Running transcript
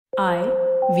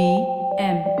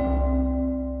IVM.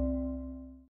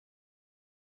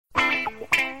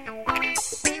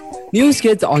 News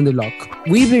Kids on the Block.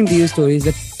 We bring to you stories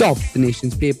that top the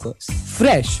nation's papers,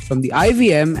 fresh from the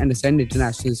IVM and Ascend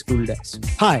International School Desk.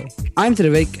 Hi, I'm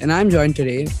Trivik and I'm joined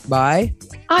today by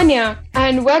Anya,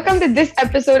 and welcome to this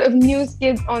episode of News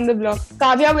Kids on the Block.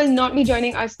 Kavya will not be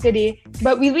joining us today,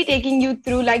 but we'll be taking you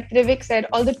through, like Trivik said,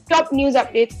 all the top news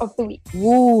updates of the week.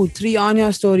 Woo, 3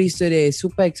 Anya stories today.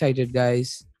 Super excited,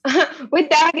 guys. With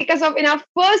that, kick us off in our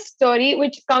first story,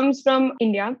 which comes from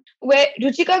India, where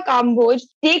Ruchika Kamboj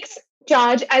takes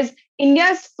charge as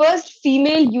India's first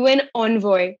female UN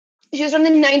envoy. She was from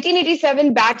the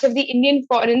 1987 batch of the Indian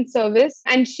Foreign Service,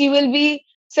 and she will be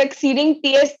succeeding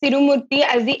T.S. Tirumurti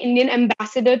as the Indian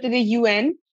ambassador to the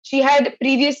UN. She had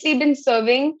previously been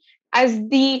serving as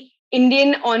the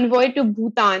Indian envoy to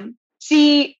Bhutan.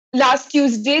 She last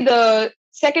Tuesday, the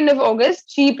 2nd of August,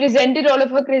 she presented all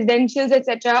of her credentials,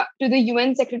 etc., to the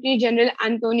UN Secretary General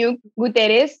Antonio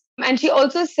Guterres. And she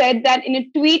also said that in a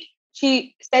tweet,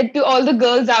 she said to all the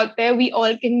girls out there, we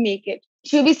all can make it.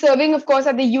 She'll be serving, of course,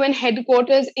 at the UN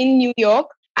headquarters in New York.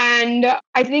 And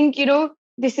I think,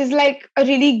 this is like a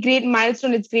really great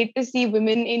milestone. It's great to see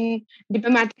women in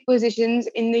diplomatic positions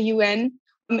in the UN.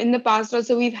 In the past,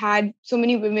 also, we've had so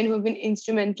many women who have been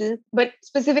instrumental. But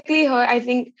specifically her, I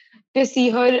think to see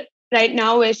her right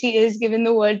now where she is given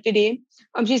the world today.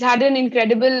 She's had an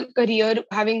incredible career,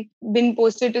 having been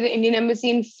posted to the Indian Embassy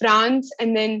in France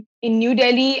and then in New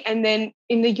Delhi and then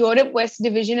in the Europe West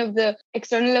division of the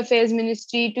External Affairs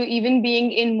Ministry to even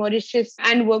being in Mauritius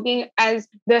and working as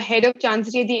the head of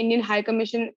Chancery at the Indian High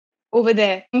Commission over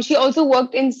there. She also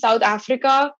worked in South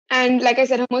Africa. And like I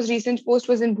said, her most recent post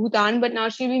was in Bhutan, but now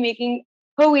she'll be making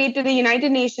her way to the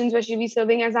United Nations where she'll be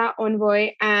serving as our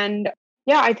envoy. And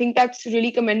yeah, I think that's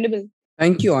really commendable.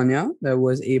 Thank you, Anya. That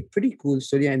was a pretty cool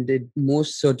story and it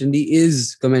most certainly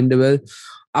is commendable.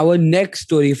 Our next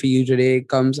story for you today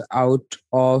comes out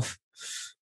of,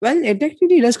 well, it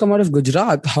technically does come out of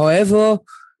Gujarat. However,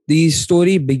 the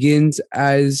story begins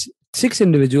as six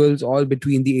individuals, all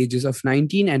between the ages of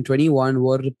 19 and 21,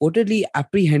 were reportedly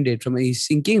apprehended from a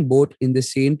sinking boat in the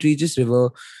St. Regis River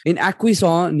in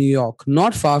Aquisson, New York,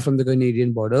 not far from the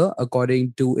Canadian border,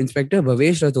 according to Inspector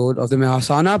Bhavesh Rathod of the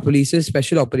Mehsana Police's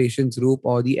Special Operations Group,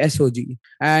 or the SOG.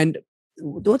 And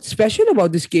what's special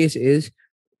about this case is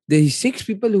the six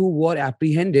people who were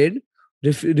apprehended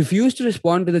refused to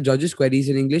respond to the judge's queries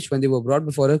in English when they were brought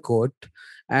before a court.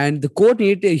 And the court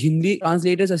needed a Hindi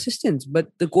translator's assistance. But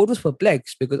the court was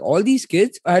perplexed because all these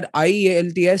kids had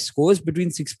IELTS scores between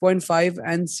 6.5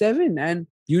 and 7. And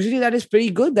usually that is pretty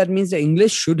good. That means the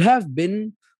English should have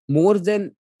been more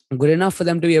than good enough for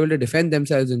them to be able to defend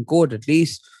themselves in court at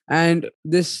least. And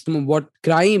this, what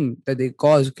crime that they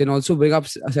cause, can also bring up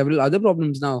several other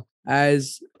problems now,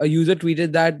 as a user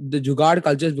tweeted that the Jugaad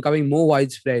culture is becoming more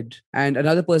widespread. And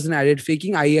another person added,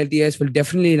 faking IELTS will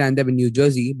definitely land them in New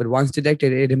Jersey, but once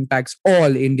detected, it impacts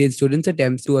all Indian students'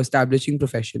 attempts to establishing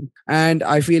profession. And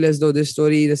I feel as though this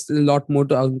story, there's still a lot more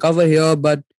to uncover here,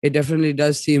 but it definitely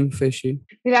does seem fishy.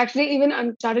 They've actually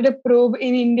even started a probe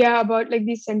in India about like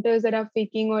these centers that are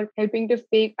faking or helping to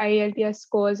fake IELTS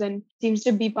scores, and seems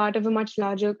to be part of a much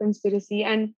larger conspiracy.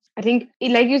 And I think,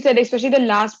 like you said, especially the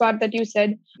last part that you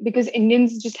said, because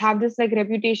Indians just have this like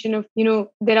reputation of,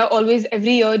 there are always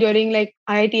every year during like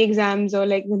IIT exams or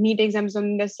like the NEET exams,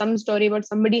 there's some story about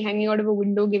somebody hanging out of a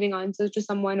window giving answers to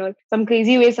someone, or some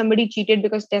crazy way somebody cheated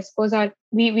because test scores are,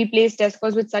 we place test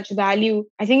scores with such value.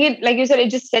 I think it, like you said, it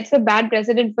just sets a bad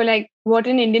precedent for like what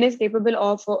an Indian is capable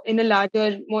of in a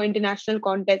larger, more international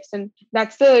context. And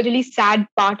that's the really sad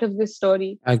part of this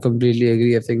story. I completely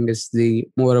agree. I think it's the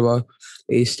more about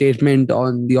a statement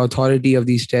on the authority of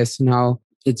these tests and how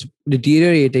it's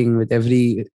deteriorating with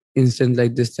every instance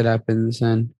like this that happens.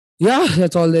 And yeah,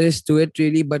 that's all there is to it,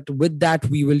 really. But with that,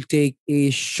 we will take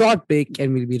a short break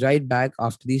and we'll be right back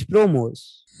after these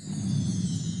promos.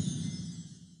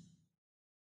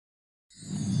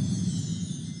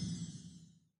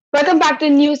 Welcome back to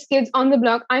News Kids on the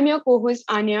Block. I'm your co-host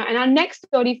Anya, and our next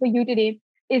story for you today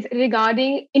is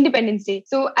regarding Independence Day.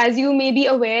 So, as you may be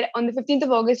aware, on the 15th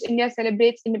of August, India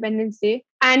celebrates Independence Day,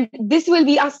 and this will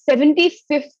be our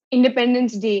 75th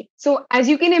Independence Day. So, as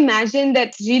you can imagine,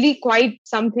 that's really quite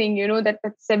something,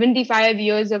 that's 75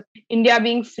 years of India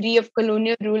being free of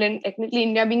colonial rule, and technically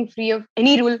India being free of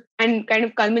any rule and kind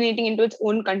of culminating into its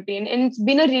own country. And it's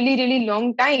been a really, really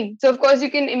long time. So, of course,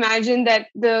 you can imagine that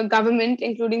the government,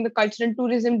 including the Culture and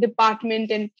Tourism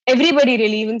Department, and everybody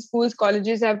really, even schools,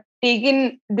 colleges, have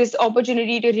taken this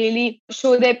opportunity to really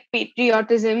show their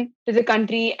patriotism to the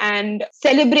country and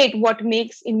celebrate what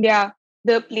makes India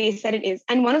the place that it is.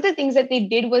 And one of the things that they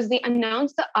did was they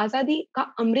announced the Azadi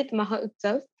Ka Amrit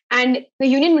Mahotsav. And the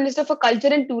Union Minister for Culture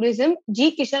and Tourism,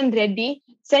 G. Kishan Reddy,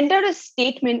 sent out a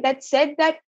statement that said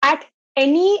that at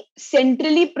any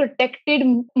centrally protected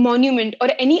monument or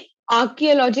any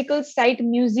archaeological site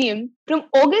museum from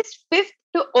August 5th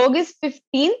to August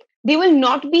 15th, they will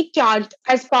not be charged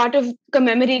as part of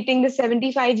commemorating the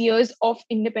 75 years of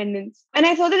independence. And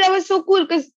I thought that was so cool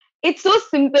because it's so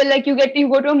simple. Like you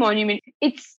go to a monument.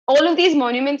 It's all of these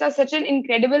monuments are such an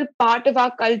incredible part of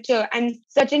our culture and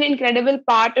such an incredible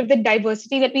part of the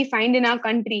diversity that we find in our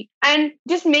country. And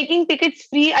just making tickets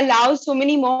free allows so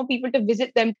many more people to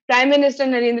visit them. Prime Minister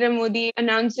Narendra Modi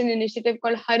announced an initiative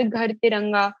called Har Ghar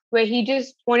Tiranga, where he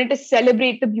just wanted to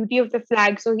celebrate the beauty of the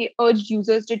flag. So he urged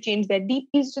users to change their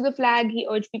DPs to the flag. He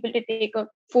urged people to take a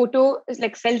photo,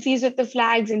 like selfies with the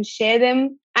flags and share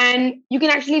them. And you can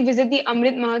actually visit the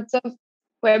Amrit Mahotsav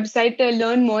website to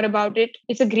learn more about it.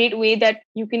 It's a great way that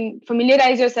you can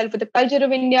familiarize yourself with the culture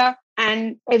of India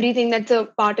and everything that's a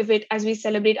part of it as we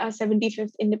celebrate our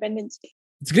 75th Independence Day.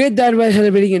 It's great that we're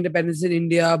celebrating independence in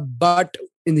India, but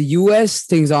in the US,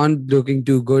 things aren't looking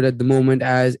too good at the moment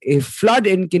as a flood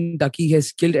in Kentucky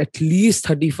has killed at least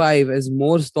 35 as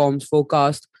more storms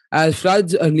forecast. As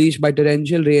floods unleashed by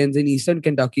torrential rains in eastern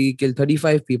Kentucky killed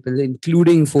 35 people,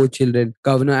 including 4 children,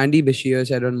 Governor Andy Beshear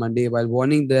said on Monday while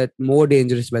warning that more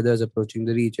dangerous weather is approaching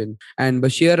the region. And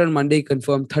Beshear on Monday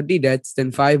confirmed 30 deaths,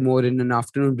 then 5 more in an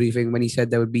afternoon briefing when he said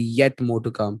there would be yet more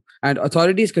to come. And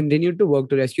authorities continued to work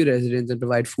to rescue residents and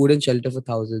provide food and shelter for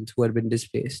thousands who had been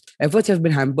displaced. Efforts have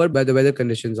been hampered by the weather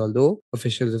conditions, although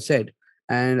officials have said.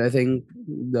 And I think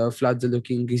the floods are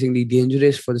looking increasingly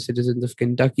dangerous for the citizens of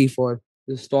Kentucky. For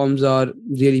the storms are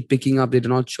really picking up. They're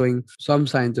not showing some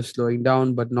signs of slowing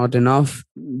down, but not enough.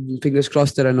 Fingers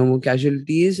crossed there are no more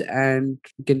casualties and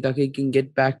Kentucky can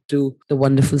get back to the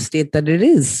wonderful state that it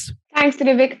is. Thanks,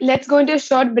 Trivik. Let's go into a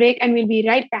short break and we'll be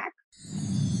right back.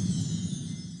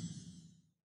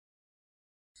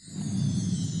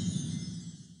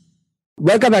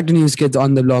 Welcome back to News Kids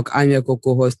on the Block. I'm your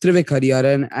co-host Trivik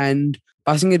Hariharan and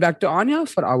passing it back to Anya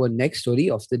for our next story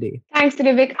of the day. Thanks,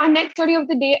 Trivik. Our next story of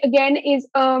the day again is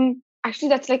actually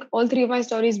that's like all three of my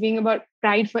stories being about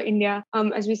pride for India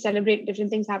as we celebrate different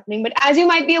things happening. But as you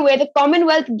might be aware, the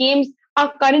Commonwealth Games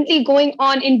are currently going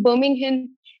on in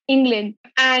Birmingham, England,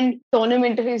 and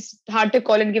tournament is hard to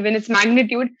call it given its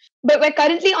magnitude. But we're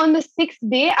currently on the 6th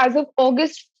day as of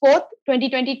August 4th,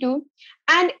 2022.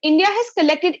 And India has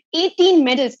collected 18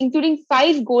 medals, including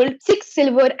 5 gold, 6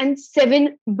 silver, and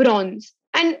 7 bronze.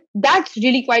 And that's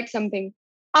really quite something.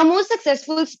 Our most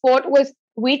successful sport was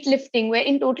weightlifting, where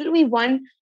in total we won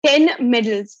 10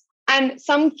 medals. And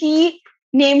some key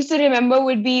names to remember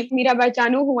would be Mirabai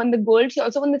Chanu, who won the gold. She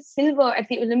also won the silver at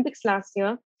the Olympics last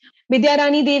year. Vidya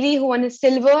Rani Devi, who won a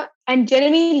silver, and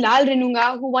Jeremy Lal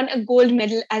Renunga, who won a gold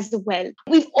medal as well.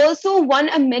 We've also won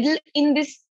a medal in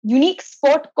this unique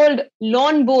sport called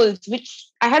lawn bowls, which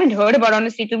I hadn't heard about,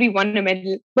 honestly, till we won a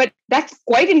medal. But that's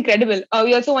quite incredible.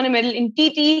 We also won a medal in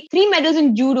TT, 3 medals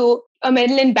in judo, a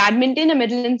medal in badminton, a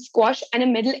medal in squash, and a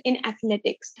medal in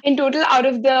athletics. In total, out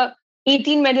of the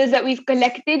 18 medals that we've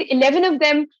collected, 11 of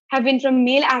them have been from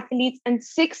male athletes and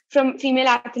 6 from female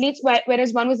athletes,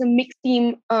 whereas 1 was a mixed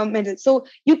team medal. So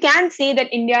you can say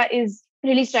that India is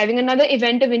really striving. Another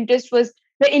event of interest was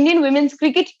the Indian women's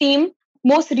cricket team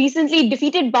most recently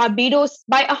defeated Barbados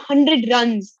by 100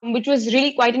 runs, which was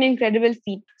really quite an incredible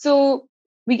feat. So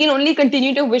we can only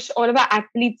continue to wish all of our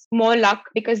athletes more luck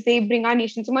because they bring our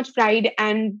nation so much pride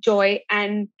and joy.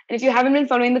 And if you haven't been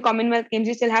following the Commonwealth Games,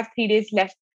 you still have 3 days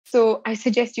left. So I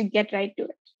suggest you get right to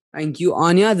it. Thank you,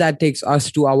 Anya. That takes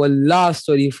us to our last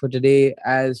story for today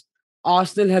as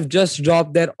Arsenal have just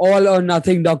dropped their all or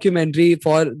nothing documentary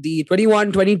for the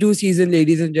 21-22 season,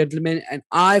 ladies and gentlemen. And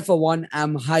I, for one,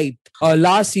 am hyped.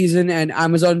 Last season, and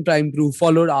Amazon Prime crew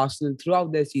followed Arsenal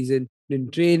throughout their season in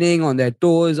training, on their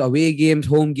tours, away games,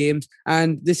 home games.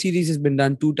 And this series has been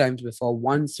done 2 times before.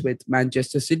 Once with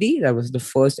Manchester City. That was the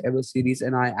first ever series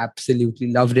and I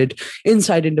absolutely loved it.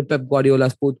 Insight into Pep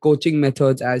Guardiola's coaching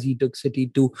methods as he took City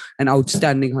to an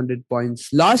outstanding 100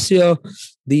 points. Last year,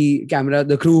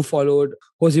 the crew followed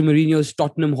Jose Mourinho's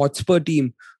Tottenham Hotspur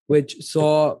team, which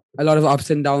saw a lot of ups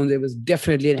and downs. It was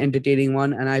definitely an entertaining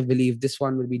one, and I believe this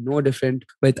one will be no different,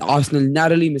 with Arsenal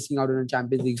narrowly missing out on a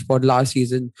Champions League spot last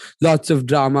season. Lots of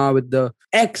drama with the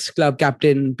ex-club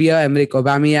captain Pierre-Emerick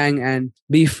Aubameyang and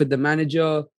beef with the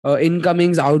manager,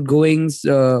 incomings, outgoings,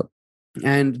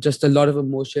 and just a lot of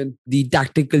emotion. The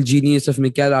tactical genius of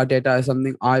Mikel Arteta is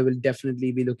something I will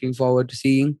definitely be looking forward to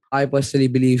seeing. I personally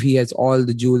believe he has all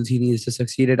the jewels he needs to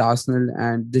succeed at Arsenal,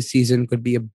 and this season could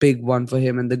be a big one for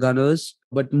him and the Gunners.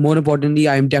 But more importantly,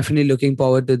 I'm definitely looking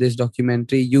forward to this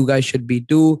documentary. You guys should be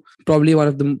too. Probably one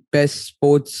of the best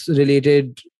sports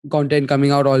related content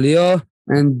coming out all year.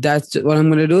 And that's what I'm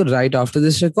going to do right after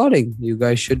this recording. You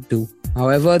guys should too.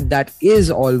 However, that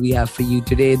is all we have for you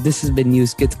today. This has been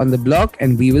News Kids on the Block,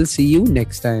 and we will see you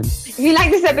next time. If you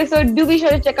like this episode, do be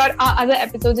sure to check out our other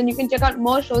episodes, and you can check out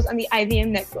more shows on the IVM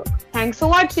network. Thanks for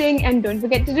watching, and don't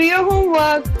forget to do your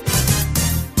homework.